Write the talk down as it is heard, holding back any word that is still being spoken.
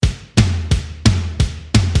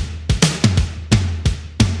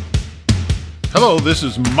Hello, this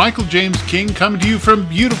is Michael James King coming to you from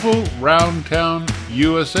beautiful Round Town,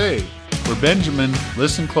 USA, where Benjamin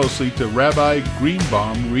listened closely to Rabbi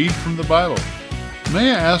Greenbaum read from the Bible. May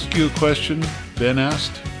I ask you a question? Ben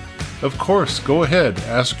asked. Of course, go ahead,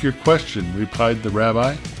 ask your question, replied the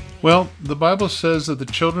rabbi. Well, the Bible says that the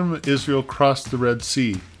children of Israel crossed the Red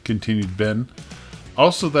Sea, continued Ben.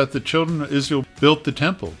 Also that the children of Israel built the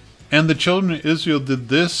temple. And the children of Israel did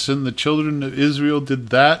this, and the children of Israel did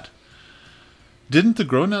that. Didn't the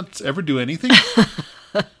grown-ups ever do anything?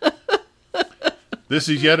 This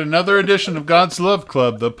is yet another edition of God's Love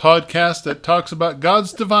Club, the podcast that talks about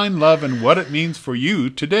God's divine love and what it means for you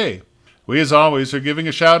today. We, as always, are giving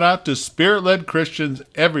a shout-out to Spirit-led Christians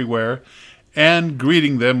everywhere and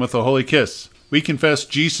greeting them with a holy kiss. We confess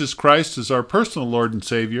Jesus Christ as our personal Lord and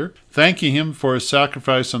Savior, thanking Him for His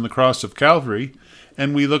sacrifice on the cross of Calvary,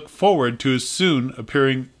 and we look forward to His soon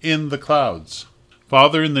appearing in the clouds.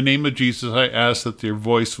 Father, in the name of Jesus, I ask that your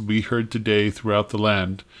voice will be heard today throughout the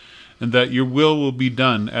land, and that your will be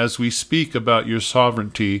done as we speak about your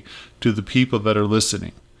sovereignty to the people that are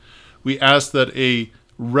listening. We ask that a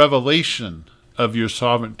revelation of your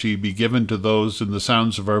sovereignty be given to those in the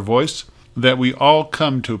sounds of our voice, that we all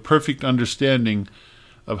come to a perfect understanding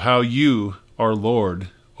of how you are Lord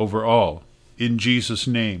over all. In Jesus'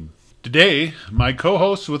 name. Today, my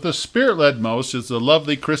co-host with the spirit-led most is the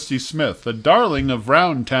lovely Christy Smith, the darling of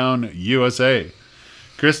Round Town, USA.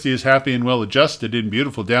 Christy is happy and well-adjusted in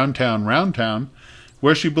beautiful downtown Round Town,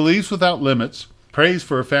 where she believes without limits, prays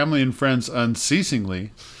for her family and friends unceasingly,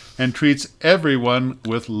 and treats everyone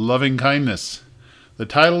with loving kindness. The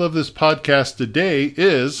title of this podcast today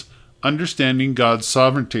is Understanding God's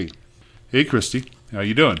Sovereignty. Hey, Christy. How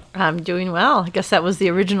you doing? I'm doing well. I guess that was the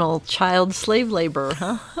original child slave labor,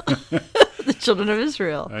 huh? The children of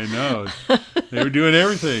Israel. I know. They were doing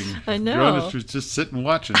everything. I know. Grown-ups were just sitting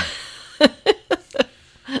watching.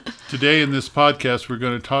 Today in this podcast, we're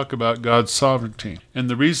going to talk about God's sovereignty. And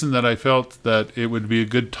the reason that I felt that it would be a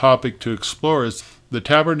good topic to explore is the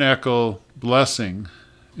tabernacle blessing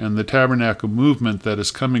and the tabernacle movement that is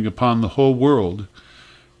coming upon the whole world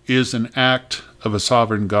is an act of a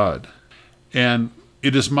sovereign God. And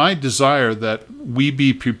it is my desire that we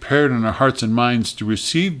be prepared in our hearts and minds to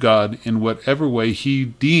receive God in whatever way He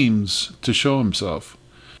deems to show Himself.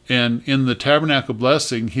 And in the tabernacle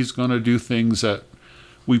blessing, He's going to do things that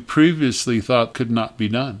we previously thought could not be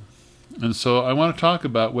done. And so I want to talk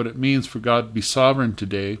about what it means for God to be sovereign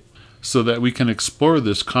today so that we can explore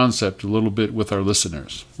this concept a little bit with our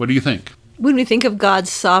listeners. What do you think? When we think of God's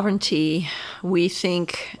sovereignty, we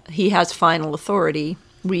think He has final authority.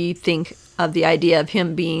 We think of the idea of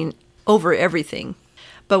Him being over everything.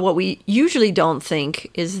 But what we usually don't think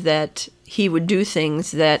is that He would do things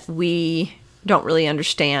that we don't really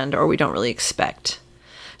understand or we don't really expect.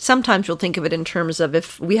 Sometimes we'll think of it in terms of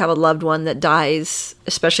if we have a loved one that dies,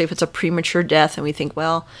 especially if it's a premature death, and we think,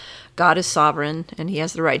 well, God is sovereign and He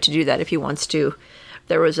has the right to do that if He wants to.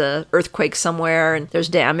 There was an earthquake somewhere and there's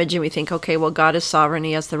damage, and we think, okay, well, God is sovereign,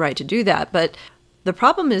 He has the right to do that. But the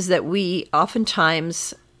problem is that we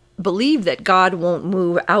oftentimes believe that God won't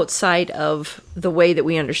move outside of the way that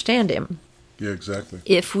we understand Him. Yeah, exactly.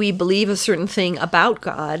 If we believe a certain thing about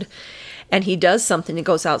God and He does something that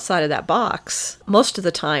goes outside of that box, most of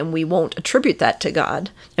the time we won't attribute that to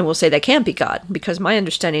God, and we'll say that can't be God because my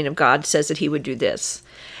understanding of God says that He would do this.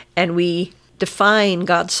 And we define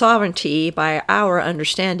God's sovereignty by our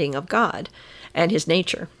understanding of God and His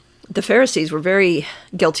nature. The Pharisees were very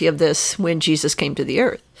guilty of this when Jesus came to the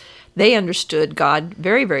earth. They understood God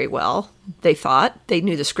very, very well. They thought they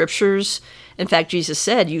knew the scriptures. In fact, Jesus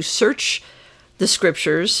said, you search the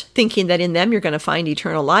scriptures thinking that in them you're going to find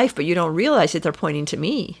eternal life, but you don't realize that they're pointing to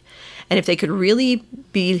me. And if they could really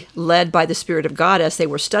be led by the Spirit of God as they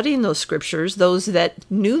were studying those scriptures, those that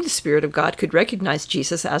knew the Spirit of God could recognize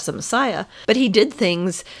Jesus as the Messiah. But He did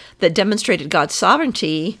things that demonstrated God's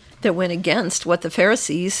sovereignty that went against what the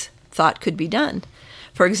Pharisees thought could be done.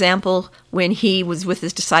 For example, when He was with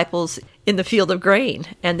His disciples in the field of grain,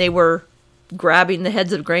 and they were grabbing the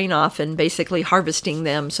heads of grain off and basically harvesting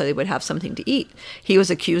them so they would have something to eat, He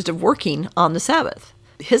was accused of working on the Sabbath.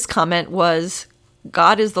 His comment was,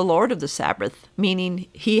 God is the Lord of the Sabbath, meaning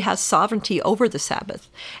He has sovereignty over the Sabbath.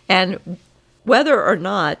 And whether or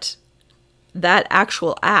not that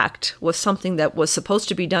actual act was something that was supposed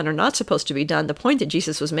to be done or not supposed to be done, the point that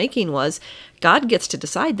Jesus was making was God gets to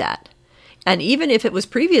decide that. And even if it was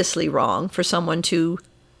previously wrong for someone to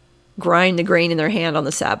grind the grain in their hand on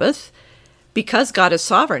the Sabbath, because God is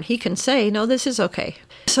sovereign, He can say, no, this is okay.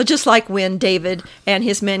 So just like when David and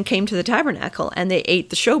his men came to the tabernacle and they ate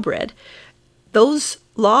the showbread, those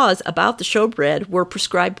laws about the showbread were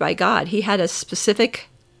prescribed by God. He had a specific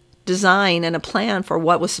design and a plan for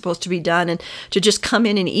what was supposed to be done, and to just come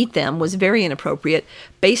in and eat them was very inappropriate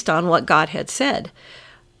based on what God had said.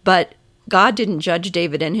 But God didn't judge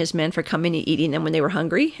David and his men for coming and eating them when they were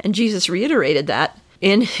hungry, and Jesus reiterated that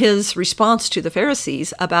in his response to the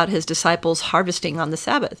Pharisees about his disciples harvesting on the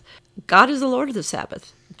Sabbath. God is the Lord of the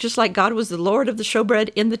Sabbath, just like God was the Lord of the showbread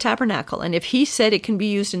in the tabernacle. And if he said it can be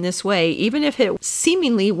used in this way, even if it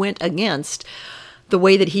seemingly went against the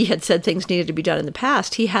way that he had said things needed to be done in the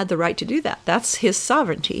past, he had the right to do that. That's his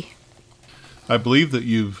sovereignty. I believe that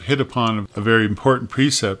you've hit upon a very important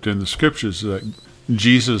precept in the scriptures, that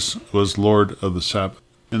Jesus was Lord of the Sabbath.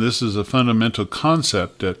 And this is a fundamental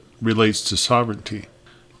concept that relates to sovereignty,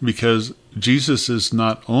 because Jesus is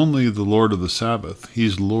not only the Lord of the Sabbath,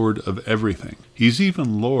 he's Lord of everything. He's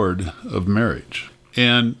even Lord of marriage.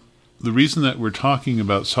 And the reason that we're talking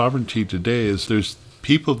about sovereignty today is there's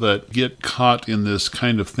people that get caught in this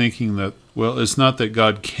kind of thinking that, well, it's not that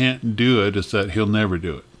God can't do it, it's that he'll never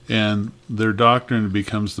do it. And their doctrine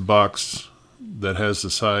becomes the box that has the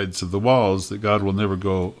sides of the walls that God will never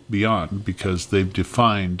go beyond, because they've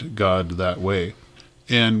defined God that way.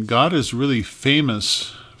 And God is really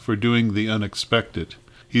famous for doing the unexpected.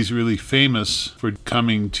 He's really famous for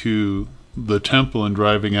coming to the temple and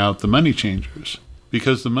driving out the money changers,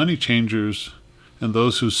 because the money changers and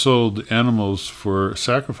those who sold animals for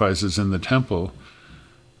sacrifices in the temple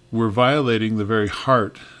were violating the very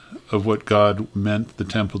heart of what God meant the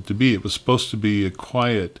temple to be. It was supposed to be a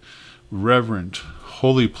quiet, reverent,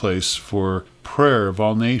 holy place for prayer of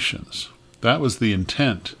all nations. That was the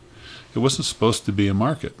intent. It wasn't supposed to be a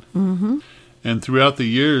market. Mm-hmm. And throughout the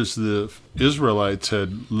years, the Israelites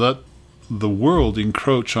had let the world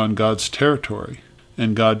encroach on God's territory.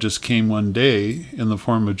 And God just came one day in the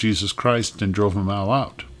form of Jesus Christ and drove them all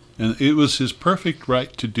out. And it was his perfect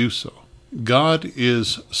right to do so. God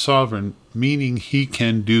is sovereign, meaning he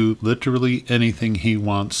can do literally anything he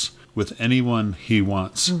wants with anyone he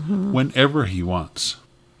wants, whenever he wants.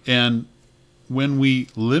 And when we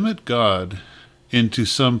limit God into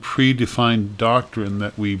some predefined doctrine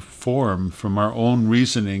that we form from our own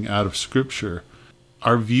reasoning out of Scripture,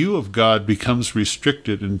 our view of God becomes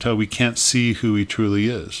restricted until we can't see who he truly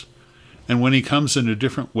is. And when he comes in a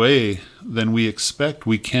different way than we expect,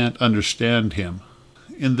 we can't understand him.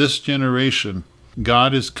 In this generation,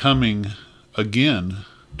 God is coming again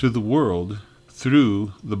to the world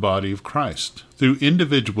through the body of Christ, through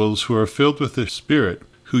individuals who are filled with the Spirit,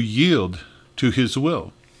 who yield to his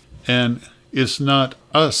will. And it's not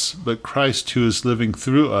us, but Christ who is living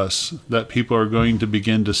through us that people are going to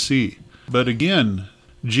begin to see. But again,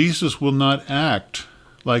 Jesus will not act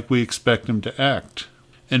like we expect him to act.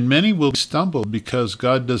 And many will stumble because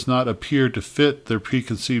God does not appear to fit their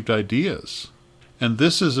preconceived ideas. And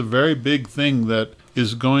this is a very big thing that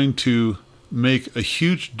is going to make a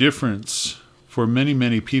huge difference for many,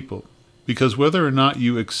 many people. Because whether or not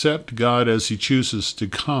you accept God as he chooses to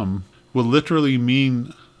come will literally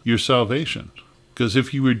mean your salvation. Because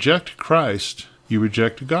if you reject Christ, you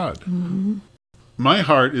reject God. Mm-hmm. My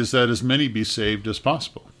heart is that as many be saved as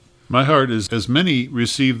possible. My heart is as many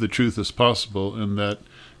receive the truth as possible, and that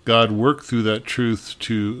God work through that truth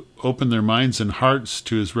to open their minds and hearts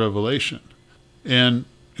to his revelation. And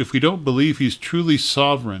if we don't believe he's truly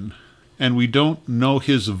sovereign, and we don't know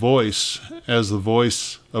his voice as the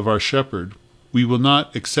voice of our shepherd, we will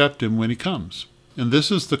not accept him when he comes. And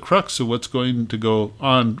this is the crux of what's going to go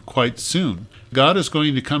on quite soon. God is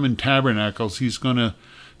going to come in tabernacles. He's going to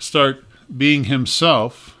start being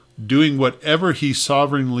himself, doing whatever he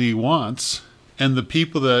sovereignly wants, and the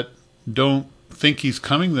people that don't think he's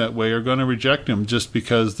coming that way are going to reject him just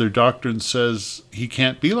because their doctrine says he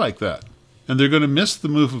can't be like that. And they're going to miss the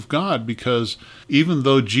move of God, because even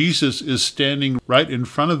though Jesus is standing right in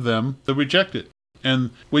front of them, they'll reject it.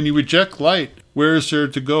 And when you reject light, where is there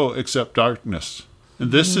to go except darkness?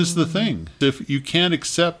 And this is the thing. If you can't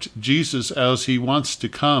accept Jesus as he wants to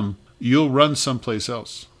come, you'll run someplace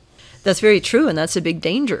else. That's very true, and that's a big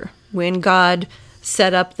danger. When God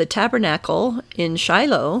set up the tabernacle in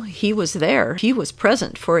Shiloh, he was there. He was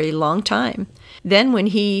present for a long time. Then when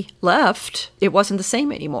he left, it wasn't the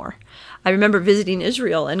same anymore. I remember visiting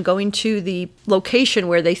Israel and going to the location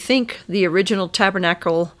where they think the original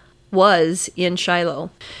tabernacle was in Shiloh.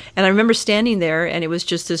 And I remember standing there, and it was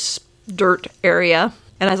just this dirt area.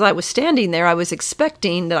 And as I was standing there, I was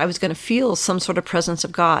expecting that I was going to feel some sort of presence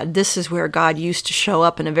of God. This is where God used to show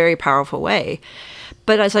up in a very powerful way.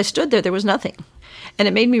 But as I stood there was nothing. And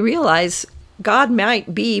it made me realize God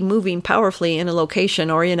might be moving powerfully in a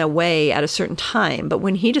location or in a way at a certain time, but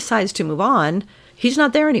when he decides to move on, He's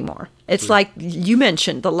not there anymore. It's like you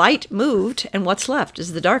mentioned, the light moved, and what's left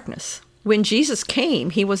is the darkness. When Jesus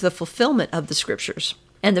came, he was the fulfillment of the scriptures.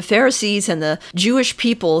 And the Pharisees and the Jewish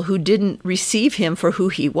people who didn't receive him for who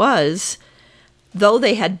he was, though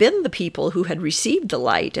they had been the people who had received the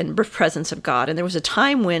light and presence of God, and there was a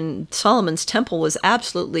time when Solomon's temple was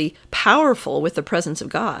absolutely powerful with the presence of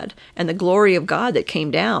God and the glory of God that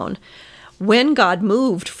came down. When God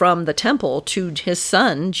moved from the temple to his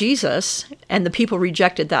son, Jesus, and the people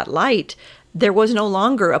rejected that light, there was no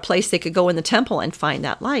longer a place they could go in the temple and find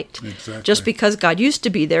that light. Exactly. Just because God used to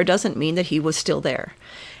be there doesn't mean that he was still there.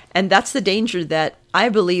 And that's the danger that I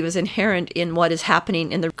believe is inherent in what is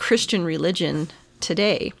happening in the Christian religion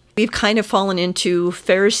today. We've kind of fallen into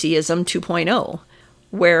Phariseeism 2.0,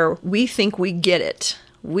 where we think we get it.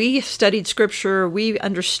 We studied scripture, we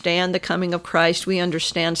understand the coming of Christ, we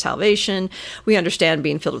understand salvation, we understand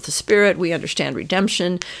being filled with the Spirit, we understand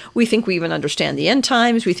redemption, we think we even understand the end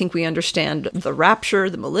times, we think we understand the rapture,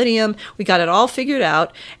 the millennium, we got it all figured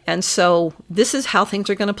out, and so this is how things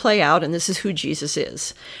are going to play out, and this is who Jesus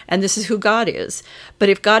is, and this is who God is. But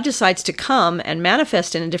if God decides to come and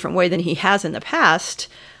manifest in a different way than he has in the past,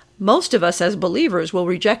 most of us as believers will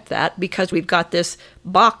reject that because we've got this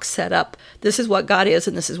box set up. This is what God is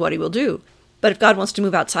and this is what he will do. But if God wants to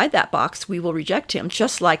move outside that box, we will reject him,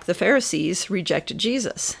 just like the Pharisees rejected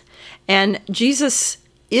Jesus. And Jesus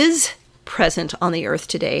is present on the earth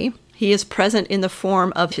today. He is present in the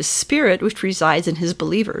form of his Spirit, which resides in his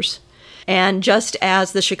believers. And just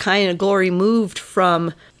as the Shekinah glory moved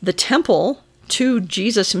from the temple to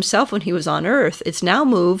Jesus himself when he was on earth, it's now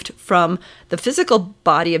moved from the physical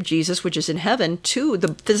body of Jesus, which is in heaven, to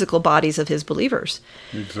the physical bodies of his believers.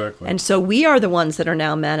 Exactly. And so we are the ones that are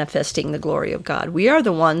now manifesting the glory of God. We are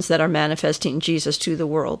the ones that are manifesting Jesus to the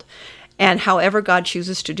world. And however God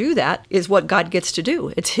chooses to do that is what God gets to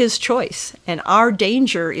do. It's his choice. And our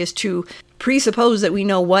danger is to presuppose that we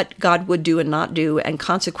know what God would do and not do, and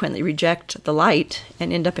consequently reject the light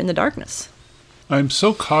and end up in the darkness. I'm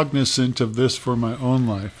so cognizant of this for my own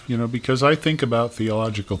life, because I think about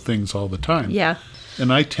theological things all the time. Yeah.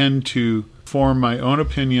 And I tend to form my own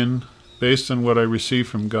opinion based on what I receive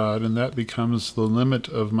from God, and that becomes the limit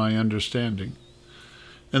of my understanding.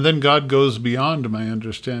 And then God goes beyond my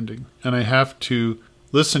understanding, and I have to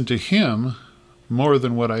listen to him more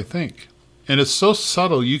than what I think. And it's so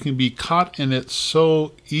subtle, you can be caught in it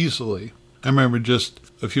so easily. I remember just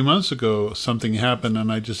a few months ago, something happened,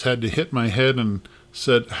 and I just had to hit my head and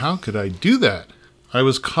said, how could I do that? I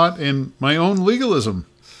was caught in my own legalism.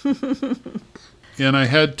 And I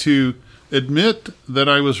had to admit that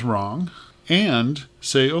I was wrong and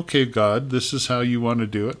say, okay, God, this is how you want to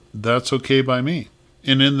do it. That's okay by me.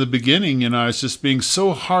 And in the beginning, I was just being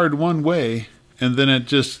so hard one way, and then it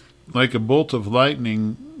just, like a bolt of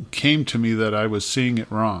lightning, came to me that I was seeing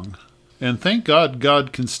it wrong. And thank God,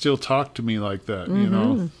 God can still talk to me like that,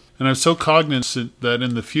 And I'm so cognizant that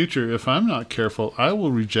in the future, if I'm not careful, I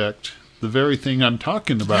will reject the very thing I'm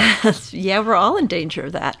talking about. Yeah, we're all in danger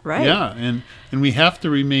of that, right? Yeah, and we have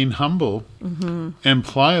to remain humble and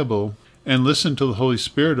pliable and listen to the Holy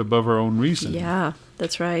Spirit above our own reason. Yeah,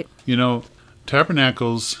 that's right.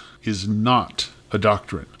 Tabernacles is not a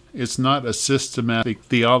doctrine. It's not a systematic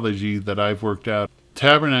theology that I've worked out.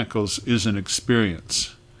 Tabernacles is an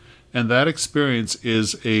experience. And that experience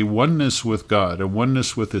is a oneness with God, a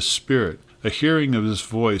oneness with his Spirit, a hearing of his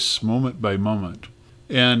voice moment by moment.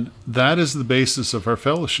 And that is the basis of our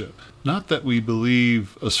fellowship. Not that we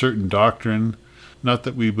believe a certain doctrine, not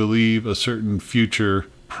that we believe a certain future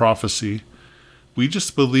prophecy. We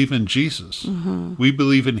just believe in Jesus. Mm-hmm. We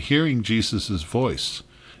believe in hearing Jesus' voice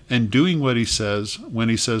and doing what he says when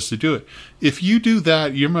he says to do it. If you do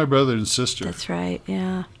that, you're my brother and sister. That's right,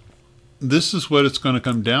 yeah. This is what it's going to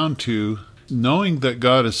come down to, knowing that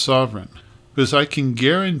God is sovereign. Because I can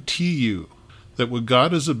guarantee you that what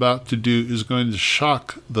God is about to do is going to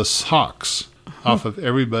shock the socks off of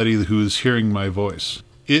everybody who is hearing my voice.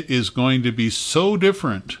 It is going to be so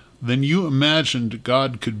different than you imagined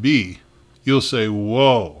God could be. You'll say,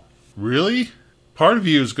 whoa, really? Part of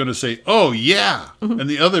you is going to say, oh, yeah. And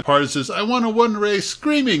the other part says, I want to one race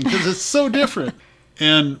screaming because it's so different.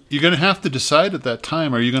 And you're going to have to decide at that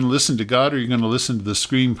time, are you going to listen to God or are you going to listen to the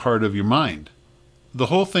scream part of your mind? The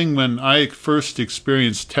whole thing when I first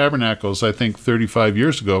experienced tabernacles, I think 35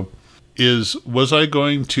 years ago, was I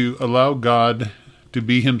going to allow God to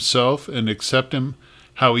be himself and accept him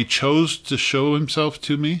how he chose to show himself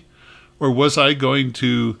to me? Or was I going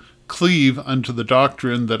to cleave unto the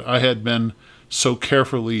doctrine that I had been so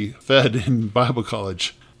carefully fed in Bible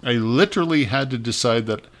college? I literally had to decide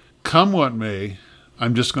that come what may,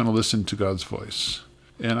 I'm just going to listen to God's voice.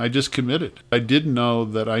 And I just committed. I did know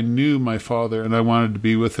that I knew my Father and I wanted to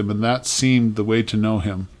be with him, and that seemed the way to know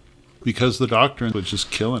him, because the doctrine was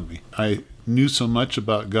just killing me. I knew so much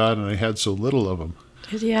about God and I had so little of him.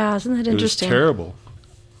 Yeah, isn't that interesting? It was terrible.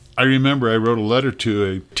 I remember I wrote a letter to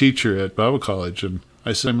a teacher at Bible college, and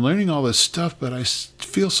I said, I'm learning all this stuff, but I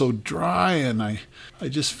feel so dry and I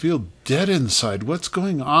just feel dead inside. What's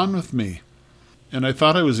going on with me? And I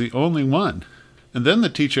thought I was the only one. And then the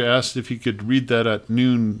teacher asked if he could read that at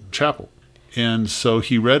noon chapel. And so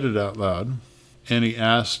he read it out loud, and he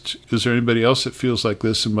asked, is there anybody else that feels like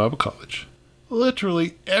this in Bible college?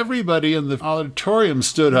 Literally everybody in the auditorium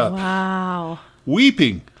stood up. Wow.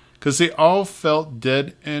 Weeping, because they all felt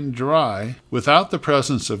dead and dry without the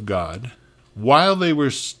presence of God while they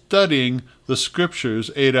were studying the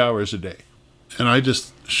scriptures 8 hours a day. And I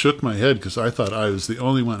just shook my head because I thought I was the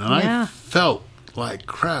only one. And I felt like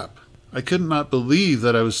crap. I could not believe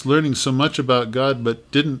that I was learning so much about God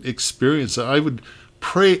but didn't experience it. I would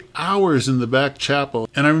pray hours in the back chapel.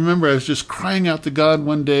 And I remember I was just crying out to God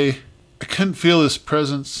one day. I couldn't feel his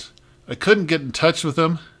presence. I couldn't get in touch with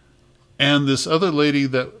him. And this other lady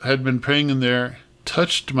that had been praying in there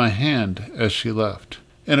touched my hand as she left.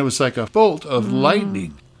 And it was like a bolt of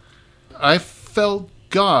lightning. I felt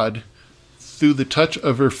God through the touch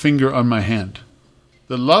of her finger on my hand.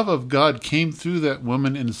 The love of God came through that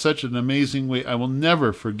woman in such an amazing way. I will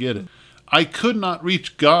never forget it. I could not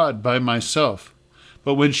reach God by myself.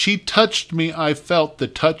 But when she touched me, I felt the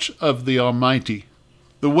touch of the Almighty.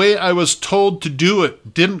 The way I was told to do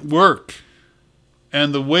it didn't work.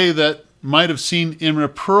 And the way that might have seemed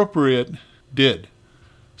inappropriate did.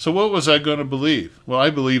 So what was I going to believe? Well, I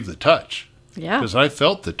believed the touch. Yeah. Because I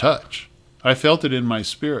felt the touch. I felt it in my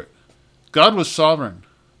spirit. God was sovereign.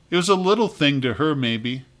 It was a little thing to her,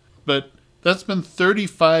 maybe, but that's been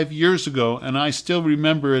 35 years ago, and I still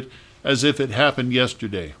remember it as if it happened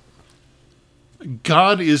yesterday.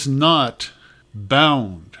 God is not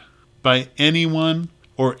bound by anyone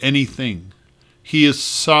or anything. He is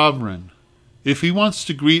sovereign. If he wants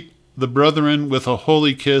to greet the brethren with a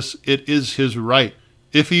holy kiss, it is his right.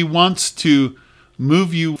 If he wants to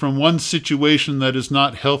move you from one situation that is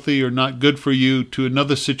not healthy or not good for you to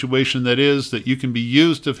another situation that you can be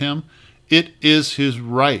used of him, it is his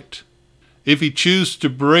right. If he chooses to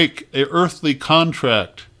break an earthly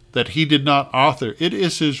contract that he did not author, it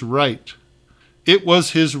is his right. It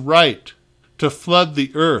was his right to flood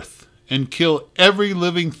the earth and kill every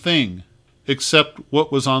living thing except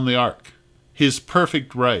what was on the ark. His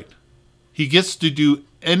perfect right. He gets to do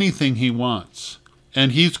anything he wants.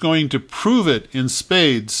 And he's going to prove it in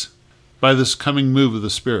spades by this coming move of the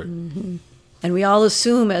Spirit. Mm-hmm. And we all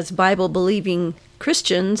assume as Bible-believing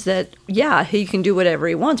Christians that, he can do whatever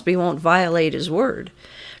he wants, but he won't violate his word.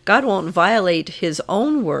 God won't violate his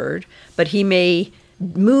own word, but he may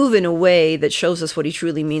move in a way that shows us what he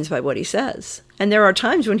truly means by what he says. And there are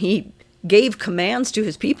times when he gave commands to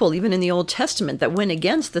his people, even in the Old Testament, that went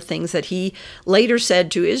against the things that he later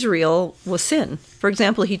said to Israel was sin. For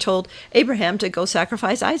example, he told Abraham to go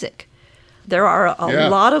sacrifice Isaac. There are a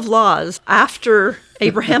lot of laws after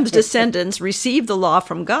Abraham's descendants received the law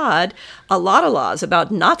from God, a lot of laws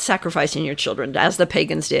about not sacrificing your children, as the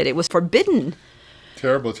pagans did. It was forbidden.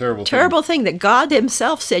 Terrible thing that God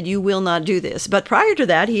himself said, you will not do this. But prior to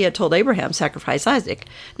that, he had told Abraham, sacrifice Isaac.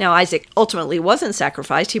 Now, Isaac ultimately wasn't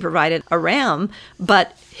sacrificed. He provided a ram,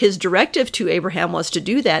 but his directive to Abraham was to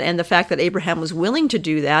do that. And the fact that Abraham was willing to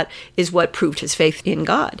do that is what proved his faith in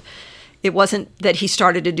God. It wasn't that he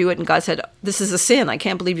started to do it and God said, this is a sin. I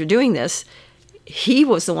can't believe you're doing this. He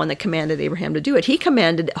was the one that commanded Abraham to do it. He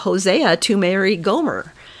commanded Hosea to marry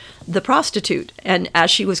Gomer, the prostitute, and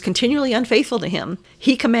as she was continually unfaithful to him,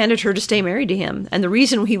 he commanded her to stay married to him. And the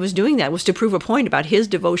reason he was doing that was to prove a point about his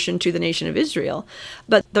devotion to the nation of Israel.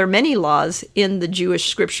 But there are many laws in the Jewish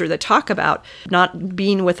scripture that talk about not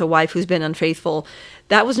being with a wife who's been unfaithful.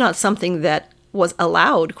 That was not something that was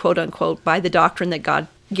allowed, quote unquote, by the doctrine that God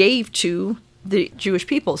gave to the Jewish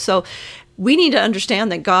people. So we need to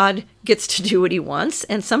understand that God gets to do what he wants,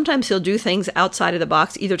 and sometimes he'll do things outside of the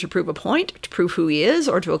box, either to prove a point, to prove who he is,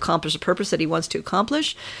 or to accomplish a purpose that he wants to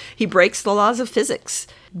accomplish. He breaks the laws of physics.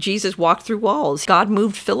 Jesus walked through walls. God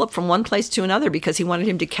moved Philip from one place to another because he wanted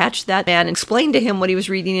him to catch that man and explain to him what he was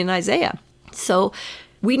reading in Isaiah. So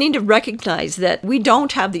we need to recognize that we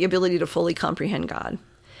don't have the ability to fully comprehend God.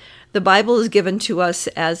 The Bible is given to us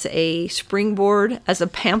as a springboard, as a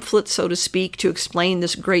pamphlet, so to speak, to explain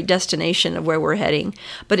this great destination of where we're heading.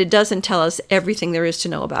 But it doesn't tell us everything there is to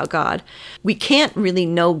know about God. We can't really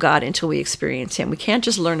know God until we experience him. We can't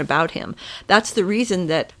just learn about him. That's the reason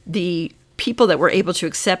that the people that were able to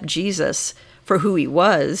accept Jesus for who he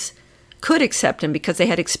was could accept him because they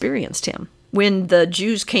had experienced him. When the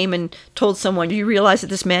Jews came and told someone, "Do you realize that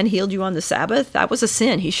this man healed you on the Sabbath? That was a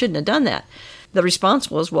sin. He shouldn't have done that." The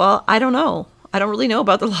response was, "Well, I don't know. I don't really know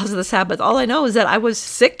about the laws of the Sabbath. All I know is that I was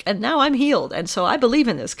sick and now I'm healed. And so I believe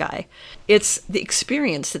in this guy." It's the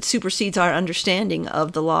experience that supersedes our understanding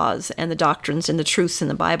of the laws and the doctrines and the truths in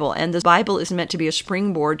the Bible. And the Bible is meant to be a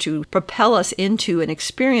springboard to propel us into an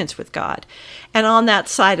experience with God. And on that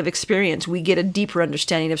side of experience, we get a deeper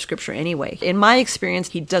understanding of Scripture anyway. In my experience,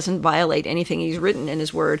 he doesn't violate anything he's written in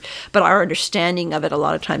his word, but our understanding of it a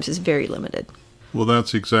lot of times is very limited. Well,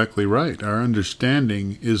 that's exactly right. Our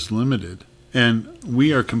understanding is limited. And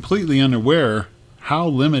we are completely unaware how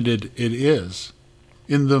limited it is.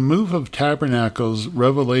 In the move of tabernacles,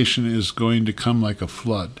 revelation is going to come like a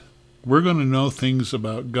flood. We're going to know things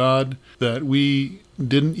about God that we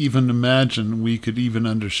didn't even imagine we could even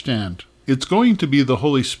understand. It's going to be the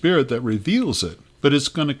Holy Spirit that reveals it, but it's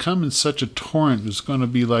going to come in such a torrent. It's going to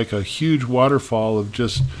be like a huge waterfall of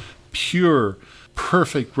just pure,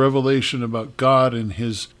 perfect revelation about God and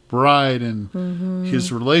his bride and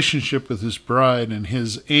his relationship with his bride and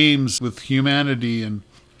his aims with humanity. And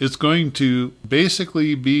it's going to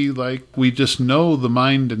basically be like we just know the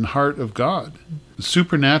mind and heart of God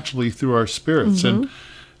supernaturally through our spirits. And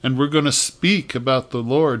we're going to speak about the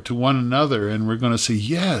Lord to one another, and we're going to say,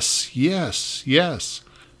 yes, yes, yes.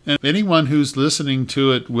 And anyone who's listening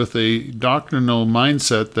to it with a doctrinal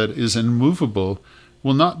mindset that is immovable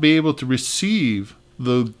will not be able to receive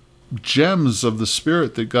the gems of the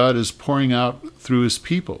Spirit that God is pouring out through his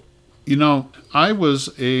people. You know, I was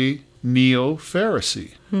a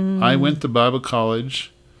neo-Pharisee. I went to Bible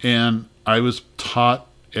college, and I was taught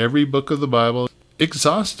every book of the Bible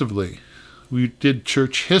exhaustively. We did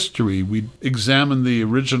church history. We examined the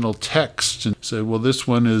original text and said, well, this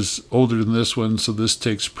one is older than this one, so this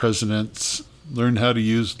takes precedence. Learned how to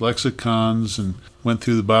use lexicons and went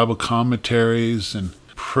through the Bible commentaries and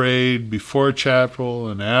prayed before chapel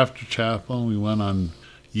and after chapel. We went on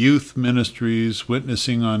youth ministries,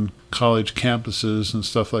 witnessing on college campuses and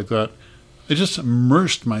stuff like that. I just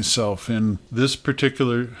immersed myself in this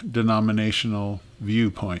particular denominational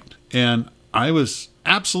viewpoint. And I was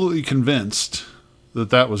absolutely convinced that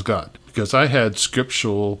that was God because I had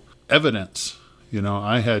scriptural evidence. You know,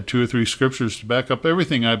 I had 2 or 3 scriptures to back up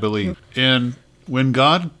everything I believed. And when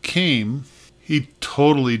God came, he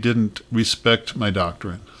totally didn't respect my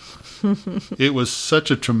doctrine. It was such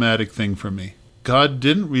a traumatic thing for me. God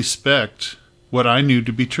didn't respect what I knew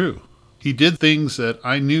to be true. He did things that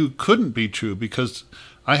I knew couldn't be true because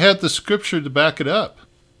I had the scripture to back it up.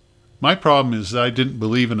 My problem is that I didn't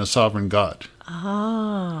believe in a sovereign God.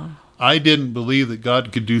 I didn't believe that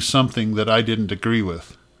God could do something that I didn't agree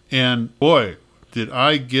with. And boy, did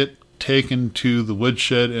I get taken to the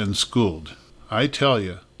woodshed and schooled. I tell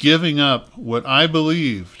you, giving up what I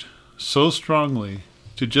believed so strongly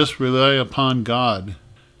to just rely upon God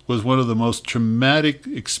was one of the most traumatic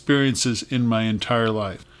experiences in my entire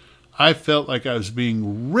life. I felt like I was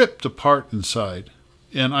being ripped apart inside.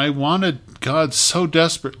 And I wanted God so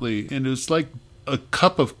desperately. And it was like a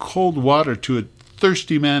cup of cold water to a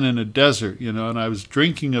thirsty man in a desert, you know, and I was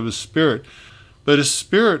drinking of his Spirit. But his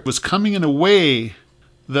Spirit was coming in a way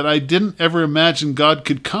that I didn't ever imagine God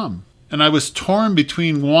could come. And I was torn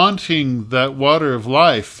between wanting that water of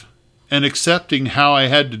life and accepting how I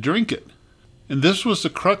had to drink it. And this was the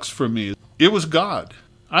crux for me. It was God.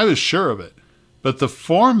 I was sure of it. But the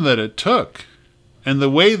form that it took and the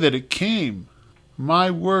way that it came, my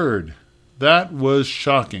word, that was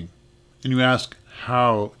shocking. And you ask,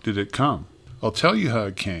 how did it come? I'll tell you how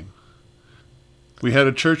it came. We had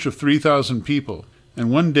a church of 3,000 people.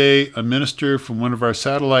 And one day, a minister from one of our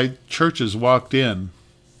satellite churches walked in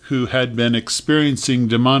who had been experiencing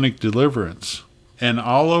demonic deliverance. And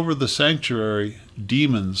all over the sanctuary,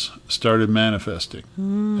 demons started manifesting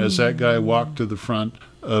as that guy walked to the front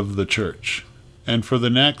of the church. And for the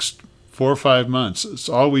next 4 or 5 months, it's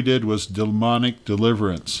all we did was demonic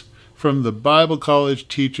deliverance. From the Bible college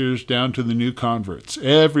teachers down to the new converts.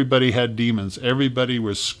 Everybody had demons. Everybody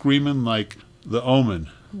was screaming like the Omen.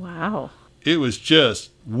 Wow. It was just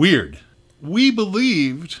weird. We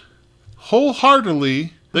believed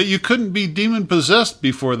wholeheartedly that you couldn't be demon-possessed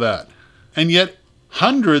before that. And yet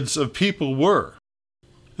hundreds of people were.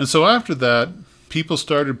 And so after that, people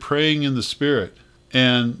started praying in the Spirit.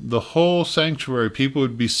 And the whole sanctuary, people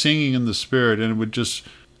would be singing in the Spirit, and it would just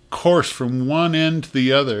course from one end to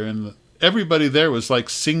the other. And everybody there was like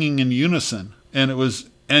singing in unison. And it was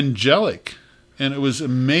angelic. And it was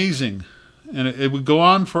amazing. And it would go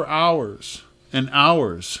on for hours and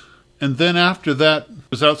hours. And then after that, it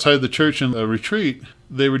was outside the church in a retreat,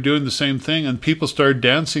 they were doing the same thing, and people started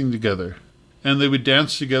dancing together. And they would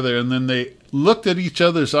dance together, and then they looked at each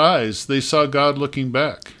other's eyes. They saw God looking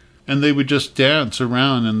back. And they would just dance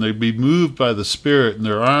around, and they'd be moved by the Spirit, and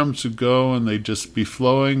their arms would go, and they'd just be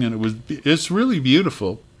flowing, and it's really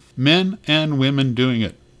beautiful. Men and women doing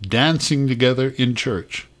it, dancing together in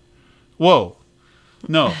church. Whoa.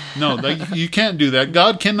 No, you can't do that.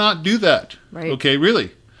 God cannot do that. Right. Okay,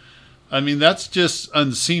 really. I mean, that's just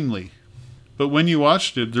unseemly. But when you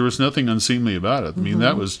watched it, there was nothing unseemly about it. I mean,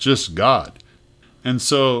 that was just God. And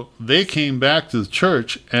so they came back to the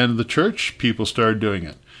church, and the church people started doing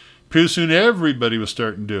it. Pretty soon, everybody was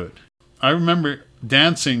starting to do it. I remember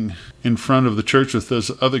dancing in front of the church with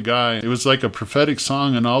this other guy. It was like a prophetic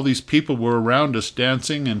song, and all these people were around us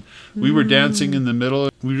dancing, and we were dancing in the middle.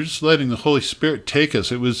 We were just letting the Holy Spirit take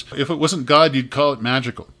us. If it wasn't God, you'd call it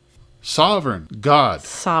magical. Sovereign God.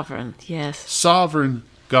 Sovereign, yes. Sovereign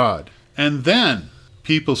God. And then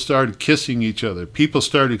people started kissing each other. People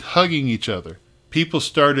started hugging each other. People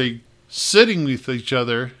started sitting with each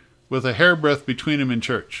other with a hairbreadth between them in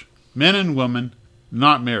church. Men and women,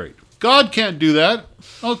 not married. God can't do that.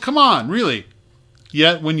 Oh, come on, really.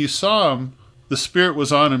 Yet when you saw him, the Spirit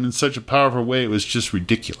was on him in such a powerful way, it was just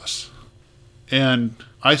ridiculous. And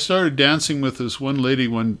I started dancing with this one lady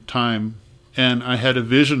one time, and I had a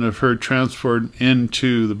vision of her transferred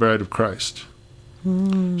into the Bride of Christ.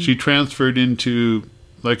 She transferred into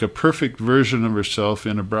like a perfect version of herself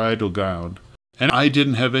in a bridal gown. And I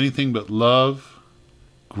didn't have anything but love,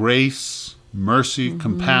 grace, mercy,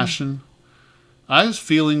 compassion. I was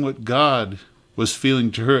feeling what God was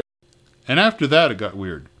feeling to her. And after that, it got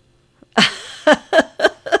weird.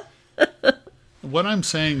 What I'm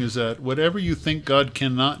saying is that whatever you think God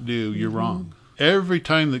cannot do, you're wrong. Every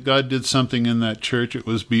time that God did something in that church, it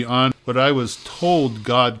was beyond what I was told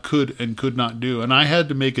God could and could not do. And I had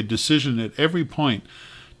to make a decision at every point.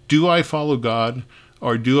 Do I follow God,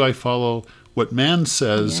 or do I follow what man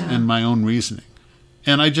says and my own reasoning?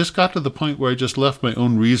 And I just got to the point where I just left my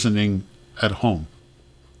own reasoning at home.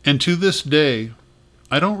 And to this day,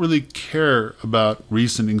 I don't really care about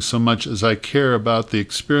reasoning so much as I care about the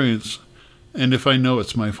experience and if I know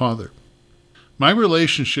it's my Father. My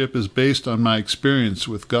relationship is based on my experience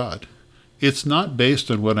with God. It's not based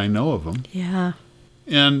on what I know of him. Yeah.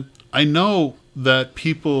 And I know that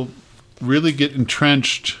people really get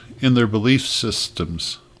entrenched in their belief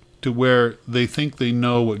systems to where they think they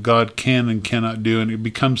know what God can and cannot do, and it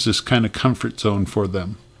becomes this kind of comfort zone for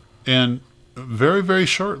them. And very, very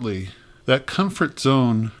shortly, that comfort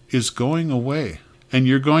zone is going away, and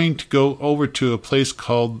you're going to go over to a place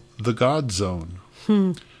called the God zone,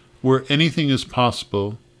 where anything is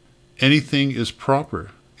possible, anything is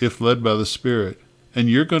proper, if led by the Spirit, and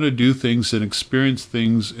you're going to do things and experience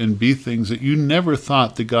things and be things that you never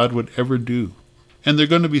thought that God would ever do. And they're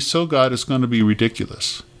going to be so God, it's going to be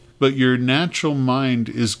ridiculous. But your natural mind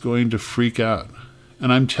is going to freak out.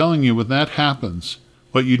 And I'm telling you, when that happens,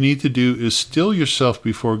 what you need to do is still yourself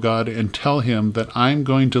before God and tell him that I'm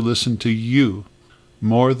going to listen to you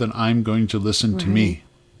more than I'm going to listen to me.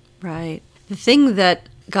 Right. The thing that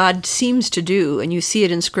God seems to do, and you see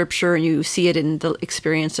it in Scripture and you see it in the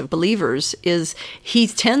experience of believers, is he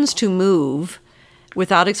tends to move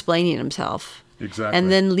without explaining himself. Exactly.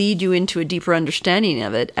 And then lead you into a deeper understanding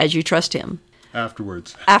of it as you trust him.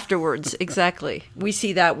 Afterwards, exactly. We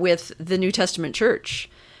see that with the New Testament church.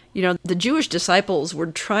 You know, the Jewish disciples were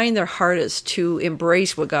trying their hardest to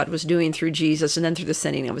embrace what God was doing through Jesus and then through the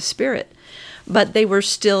sending of his Spirit. But they were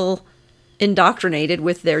still indoctrinated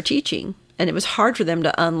with their teaching, and it was hard for them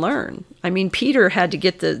to unlearn. I mean, Peter had to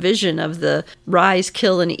get the vision of the rise,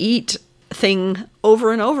 kill, and eat thing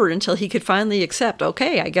over and over until he could finally accept,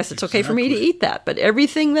 okay, I guess it's okay for me to eat that. But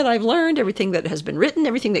everything that I've learned, everything that has been written,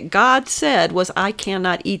 everything that God said was, I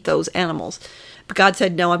cannot eat those animals. But God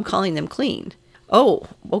said, no, I'm calling them clean. Oh,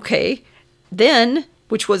 okay. Then,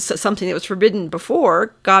 which was something that was forbidden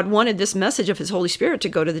before, God wanted this message of his Holy Spirit to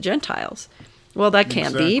go to the Gentiles. Well, that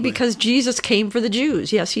can't be, because Jesus came for the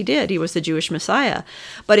Jews. Yes, he did. He was the Jewish Messiah.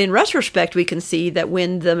 But in retrospect, we can see that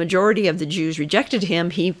when the majority of the Jews rejected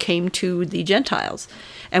him, he came to the Gentiles.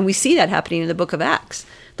 And we see that happening in the book of Acts.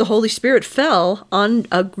 The Holy Spirit fell on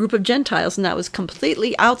a group of Gentiles, and that was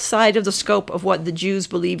completely outside of the scope of what the Jews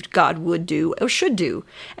believed God would do or should do.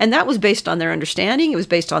 And that was based on their understanding. It was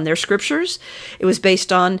based on their scriptures. It was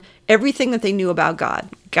based on everything that they knew about God.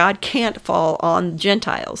 God can't fall on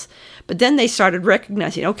Gentiles. But then they started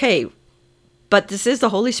recognizing, okay, but this is the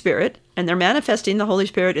Holy Spirit. and they're manifesting the Holy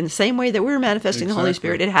Spirit in the same way that we're manifesting the Holy Exactly.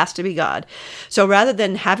 Spirit, it has to be God. So rather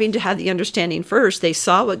than having to have the understanding first, they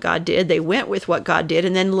saw what God did, they went with what God did,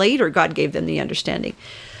 and then later God gave them the understanding.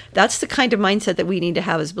 That's the kind of mindset that we need to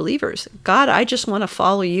have as believers. God, I just want to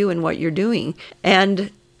follow you in what you're doing.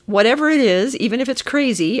 And whatever it is, even if it's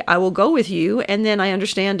crazy, I will go with you, and then I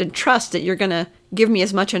understand and trust that you're going to give me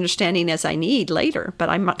as much understanding as I need later, but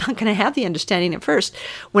I'm not going to have the understanding at first.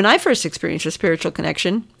 When I first experienced a spiritual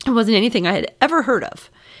connection, it wasn't anything I had ever heard of.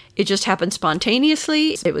 It just happened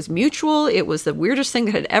spontaneously. It was mutual. It was the weirdest thing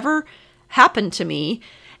that had ever happened to me.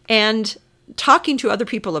 And talking to other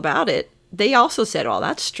people about it, they also said, oh,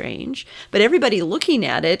 that's strange. But everybody looking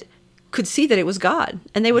at it could see that it was God,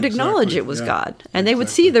 and they would acknowledge Exactly, it was yeah. God. And they would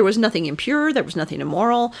see there was nothing impure, there was nothing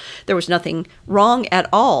immoral, there was nothing wrong at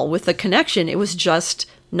all with the connection. It was just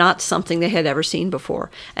not something they had ever seen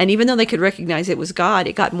before. And even though they could recognize it was God,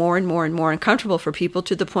 it got more and more and more uncomfortable for people,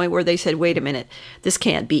 to the point where they said, wait a minute, this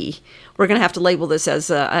can't be. We're going to have to label this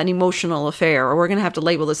as an emotional affair, or we're going to have to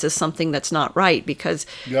label this as something that's not right, because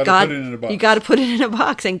You gotta God, put it in a box. you got to put it in a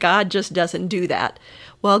box, and God just doesn't do that.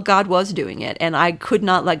 Well, God was doing it, and I could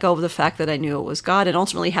not let go of the fact that I knew it was God, and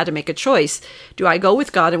ultimately had to make a choice. Do I go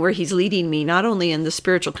with God and where he's leading me, not only in the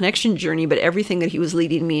spiritual connection journey, but everything that he was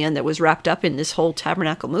leading me in that was wrapped up in this whole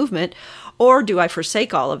tabernacle movement, or do I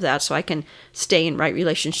forsake all of that so I can stay in right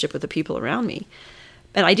relationship with the people around me?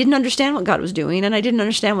 And I didn't understand what God was doing, and I didn't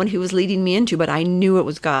understand what he was leading me into, but I knew it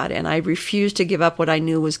was God, and I refused to give up what I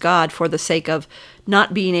knew was God for the sake of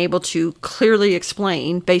not being able to clearly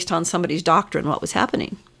explain, based on somebody's doctrine, what was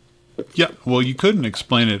happening. Yeah, well, you couldn't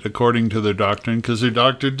explain it according to their doctrine because their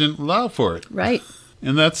doctrine didn't allow for it. Right.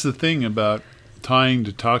 And that's the thing about trying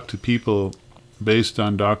to talk to people based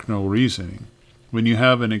on doctrinal reasoning. When you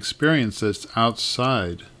have an experience that's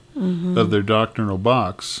outside of their doctrinal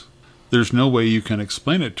box, there's no way you can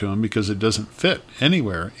explain it to them because it doesn't fit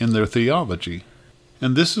anywhere in their theology.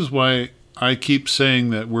 And this is why I keep saying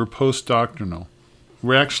that we're post-doctrinal.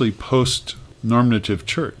 We're actually post-normative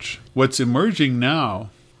church. What's emerging now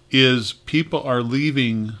is people are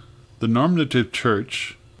leaving the normative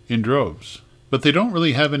church in droves, but they don't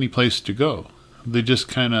really have any place to go. They just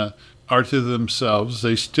kind of are to themselves.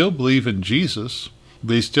 They still believe in Jesus.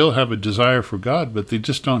 They still have a desire for God, but they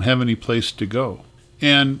just don't have any place to go.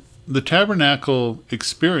 And the tabernacle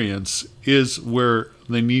experience is where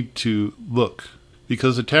they need to look,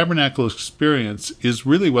 because the tabernacle experience is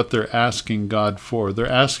really what they're asking God for. They're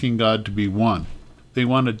asking God to be one. They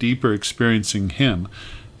want a deeper experiencing Him.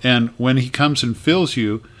 And when He comes and fills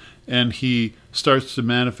you, and He starts to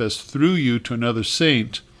manifest through you to another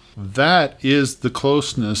saint, that is the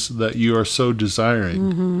closeness that you are so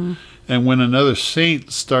desiring. And when another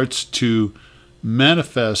saint starts to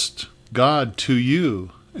manifest God to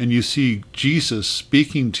you, and you see Jesus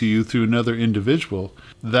speaking to you through another individual,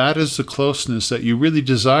 that is the closeness that you really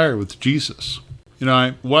desire with Jesus. You know,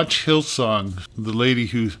 I watch Hillsong, the lady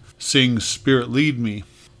who sings Spirit Lead Me,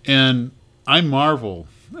 and I marvel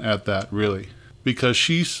at that, really, because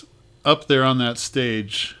she's up there on that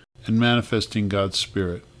stage and manifesting God's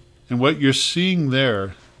Spirit. And what you're seeing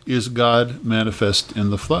there is God manifest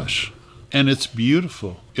in the flesh. And it's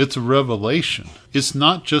beautiful. It's a revelation. It's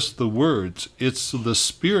not just the words. It's the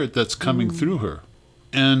Spirit that's coming through her.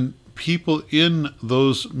 And people in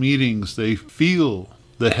those meetings, they feel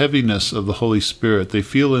the heaviness of the Holy Spirit. They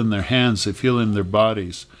feel in their hands. They feel in their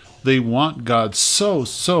bodies. They want God so,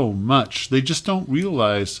 so much. They just don't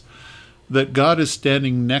realize that God is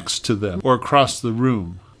standing next to them or across the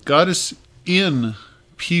room. God is in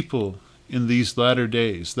people in these latter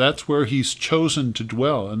days. That's where He's chosen to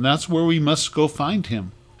dwell, and that's where we must go find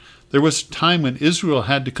Him. There was a time when Israel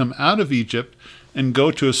had to come out of Egypt and go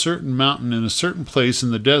to a certain mountain in a certain place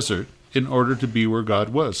in the desert in order to be where God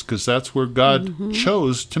was, because that's where God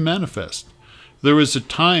chose to manifest. There was a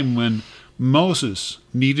time when Moses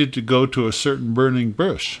needed to go to a certain burning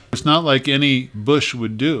bush. It's not like any bush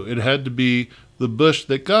would do. It had to be the bush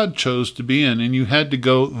that God chose to be in, and you had to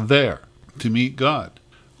go there to meet God.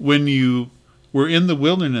 When you were in the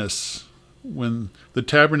wilderness, when the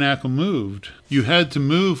tabernacle moved, you had to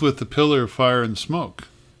move with the pillar of fire and smoke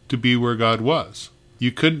to be where God was.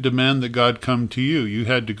 You couldn't demand that God come to you. You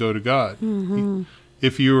had to go to God.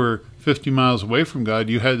 If you were 50 miles away from God,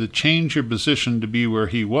 you had to change your position to be where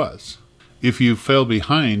He was. If you fell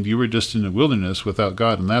behind, you were just in the wilderness without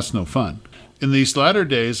God, and that's no fun. In these latter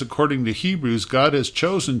days, according to Hebrews, God has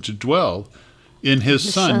chosen to dwell in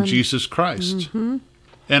His Son, Jesus Christ.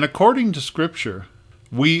 And according to Scripture,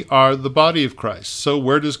 we are the body of Christ. So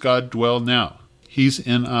where does God dwell now? He's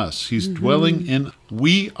in us. He's dwelling in.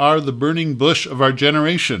 We are the burning bush of our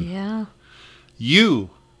generation. Yeah.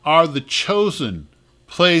 You are the chosen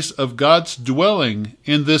place of God's dwelling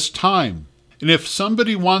in this time. And if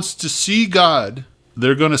somebody wants to see God,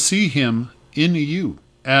 they're going to see him in you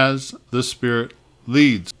as the Spirit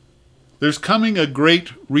leads. There's coming a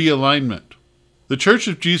great realignment. The Church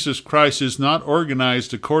of Jesus Christ is not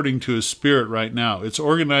organized according to his Spirit right now. It's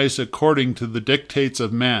organized according to the dictates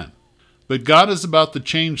of man. But God is about to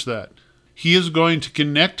change that. He is going to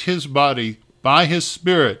connect his body by his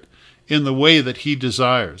Spirit in the way that he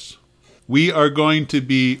desires. We are going to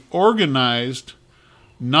be organized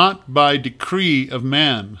not by decree of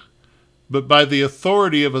man, but by the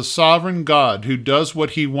authority of a sovereign God who does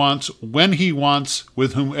what he wants, when he wants,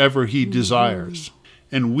 with whomever he desires.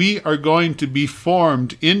 And we are going to be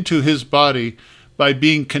formed into his body by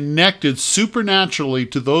being connected supernaturally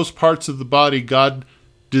to those parts of the body God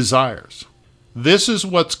desires. This is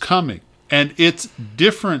what's coming, and it's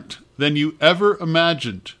different than you ever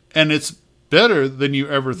imagined, and it's better than you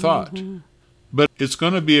ever thought. But it's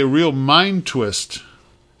going to be a real mind twist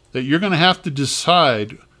that you're going to have to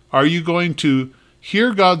decide, are you going to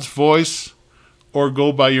hear God's voice or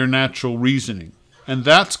go by your natural reasoning? And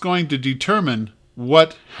that's going to determine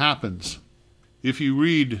what happens. If you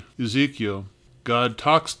read Ezekiel, God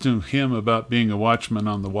talks to him about being a watchman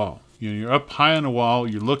on the wall. You're up high on a wall,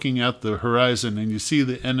 you're looking at the horizon, and you see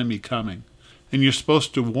the enemy coming. And you're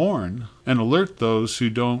supposed to warn and alert those who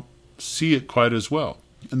don't see it quite as well.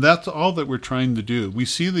 And that's all that we're trying to do. We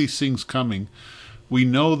see these things coming. We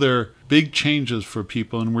know they're big changes for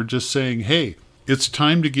people, and we're just saying, hey, it's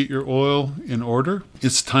time to get your oil in order.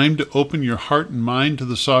 It's time to open your heart and mind to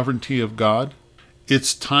the sovereignty of God.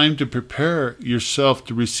 It's time to prepare yourself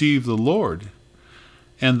to receive the Lord.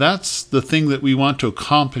 And that's the thing that we want to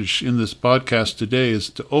accomplish in this podcast today, is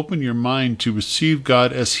to open your mind to receive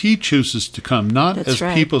God as he chooses to come, not That's as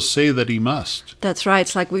right. people say that he must. That's right.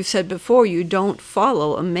 It's like we've said before, you don't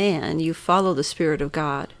follow a man, you follow the Spirit of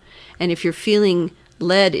God. And if you're feeling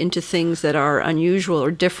led into things that are unusual or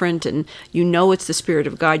different, and you know it's the Spirit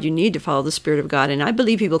of God, you need to follow the Spirit of God. And I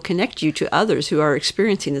believe he will connect you to others who are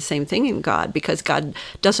experiencing the same thing in God, because God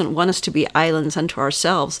doesn't want us to be islands unto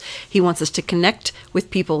ourselves. He wants us to connect with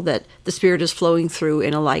people that the Spirit is flowing through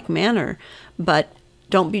in a like manner. But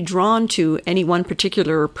don't be drawn to any one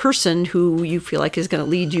particular person who you feel like is going to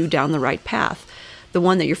lead you down the right path. The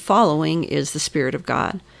one that you're following is the Spirit of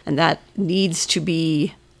God. And that needs to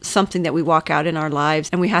be something that we walk out in our lives,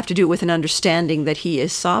 and we have to do it with an understanding that he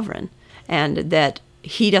is sovereign, and that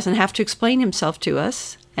he doesn't have to explain himself to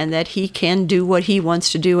us, and that he can do what he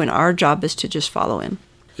wants to do, and our job is to just follow him.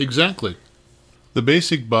 Exactly. The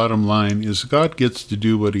basic bottom line is God gets to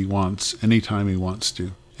do what he wants anytime he wants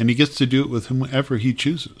to, and he gets to do it with whomever he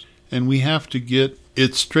chooses. And we have to get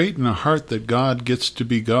it straight in our heart that God gets to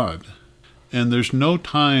be God. And there's no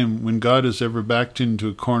time when God is ever backed into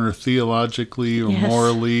a corner theologically or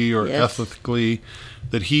morally or ethically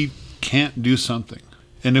that he can't do something.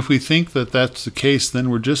 And if we think that that's the case, then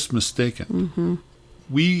we're just mistaken.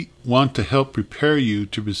 We want to help prepare you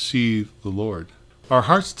to receive the Lord. Our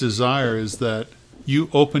heart's desire is that you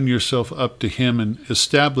open yourself up to him and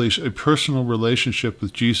establish a personal relationship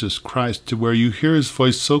with Jesus Christ, to where you hear his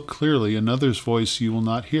voice so clearly, another's voice you will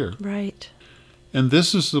not hear. Right. And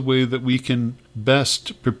this is the way that we can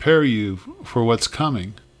best prepare you for what's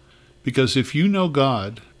coming. Because if you know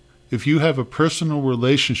God, if you have a personal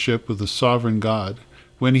relationship with the sovereign God,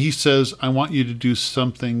 when he says, I want you to do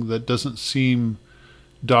something that doesn't seem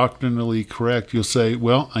doctrinally correct, you'll say,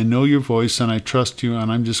 well, I know your voice and I trust you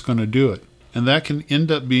and I'm just going to do it. And that can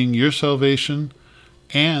end up being your salvation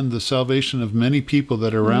and the salvation of many people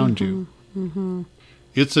that are around you.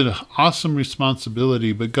 It's an awesome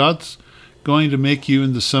responsibility, but God's going to make you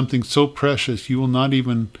into something so precious you will not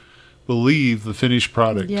even believe the finished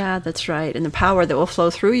product. Yeah, that's right. And the power that will flow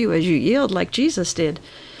through you as you yield, like Jesus did,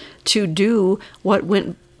 to do what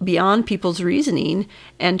went beyond people's reasoning,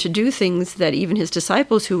 and to do things that even his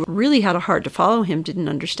disciples, who really had a heart to follow him, didn't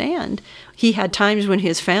understand. He had times when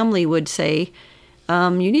his family would say,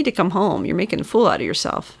 you need to come home. You're making a fool out of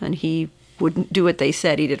yourself. And he wouldn't do what they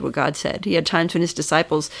said. He did what God said. He had times when his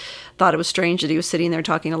disciples thought it was strange that he was sitting there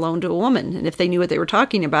talking alone to a woman. And if they knew what they were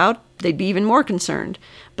talking about, they'd be even more concerned.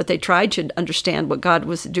 But they tried to understand what God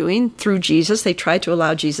was doing through Jesus. They tried to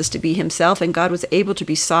allow Jesus to be himself, and God was able to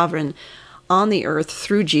be sovereign on the earth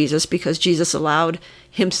through Jesus, because Jesus allowed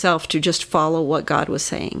himself to just follow what God was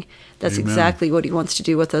saying. That's Amen. Exactly what he wants to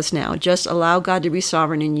do with us now. Just allow God to be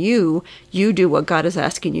sovereign in you. You do what God is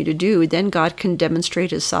asking you to do. Then God can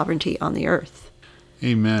demonstrate his sovereignty on the earth.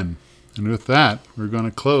 Amen. And with that, we're going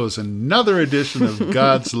to close another edition of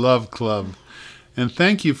God's Love Club. And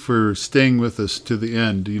thank you for staying with us to the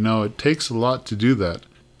end. You know, it takes a lot to do that.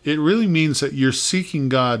 it really means that you're seeking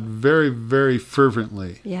God very, very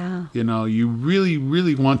fervently. Yeah. You know, you really,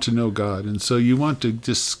 really want to know God. And so you want to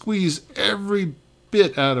just squeeze every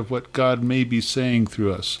bit out of what God may be saying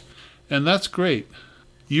through us. And that's great.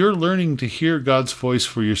 You're learning to hear God's voice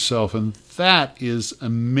for yourself, and that is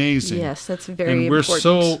amazing. Yes, that's very important. And we're important.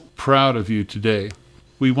 so proud of you today.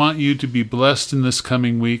 We want you to be blessed in this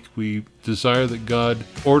coming week. We desire that God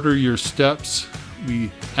order your steps.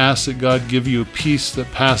 We ask that God give you a peace that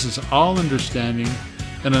passes all understanding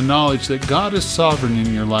and a knowledge that God is sovereign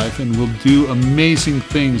in your life and will do amazing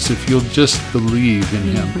things if you'll just believe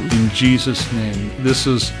in Him. In Jesus' name. This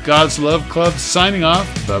is God's Love Club signing off.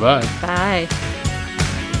 Bye-bye. Bye.